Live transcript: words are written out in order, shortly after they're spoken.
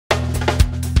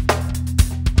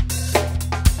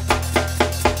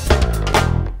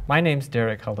My name's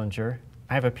Derek Hullinger.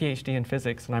 I have a PhD in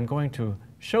physics, and I'm going to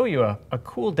show you a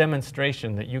cool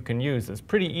demonstration that you can use. It's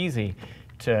pretty easy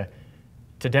to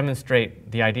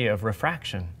demonstrate the idea of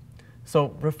refraction.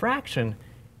 So refraction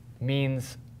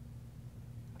means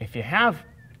if you have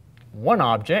one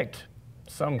object,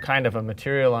 some kind of a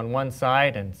material on one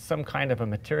side and some kind of a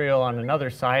material on another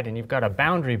side, and you've got a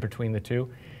boundary between the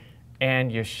two,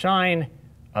 and you shine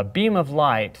a beam of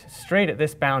light straight at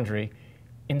this boundary,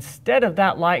 instead of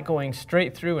that light going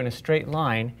straight through in a straight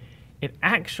line, it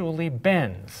actually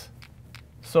bends.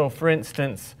 So for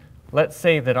instance, let's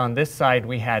say that on this side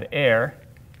we had air,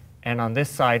 and on this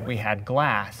side we had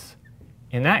glass.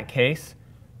 In that case,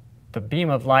 the beam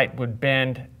of light would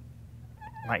bend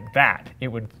like that. It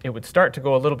would start to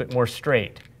go a little bit more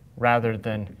straight rather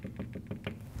than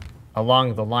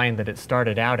along the line that it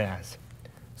started out as.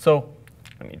 So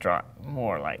let me draw it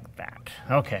more like that.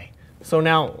 Okay, so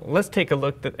now let's take a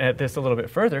look at this a little bit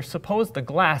further. Suppose the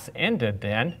glass ended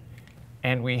then,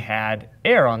 and we had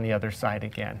air on the other side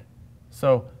again.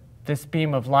 So this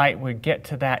beam of light would get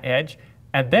to that edge,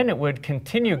 and then it would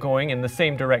continue going in the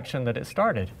same direction that it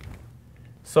started.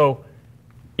 So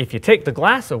if you take the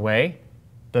glass away,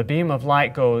 the beam of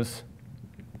light goes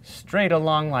straight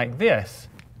along like this.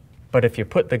 But if you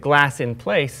put the glass in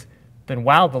place, then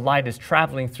while the light is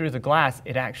traveling through the glass,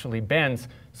 it actually bends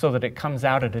so that it comes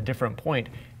out at a different point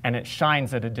and it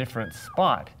shines at a different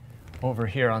spot over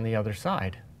here on the other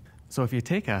side. So if you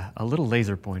take a little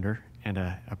laser pointer and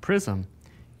a prism,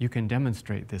 you can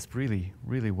demonstrate this really,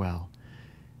 really well.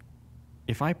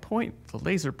 If I point the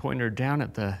laser pointer down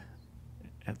at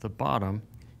the bottom,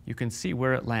 you can see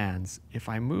where it lands. If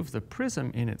I move the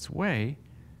prism in its way,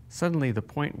 suddenly the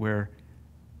point where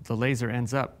the laser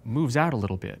ends up moves out a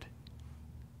little bit.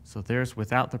 So there's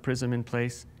without the prism in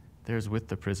place, there's with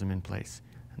the prism in place.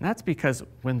 And that's because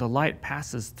when the light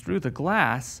passes through the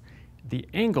glass, the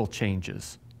angle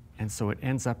changes, and so it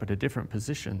ends up at a different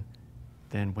position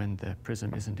than when the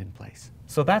prism isn't in place.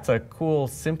 So that's a cool,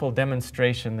 simple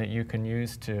demonstration that you can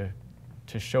use to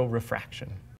show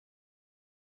refraction.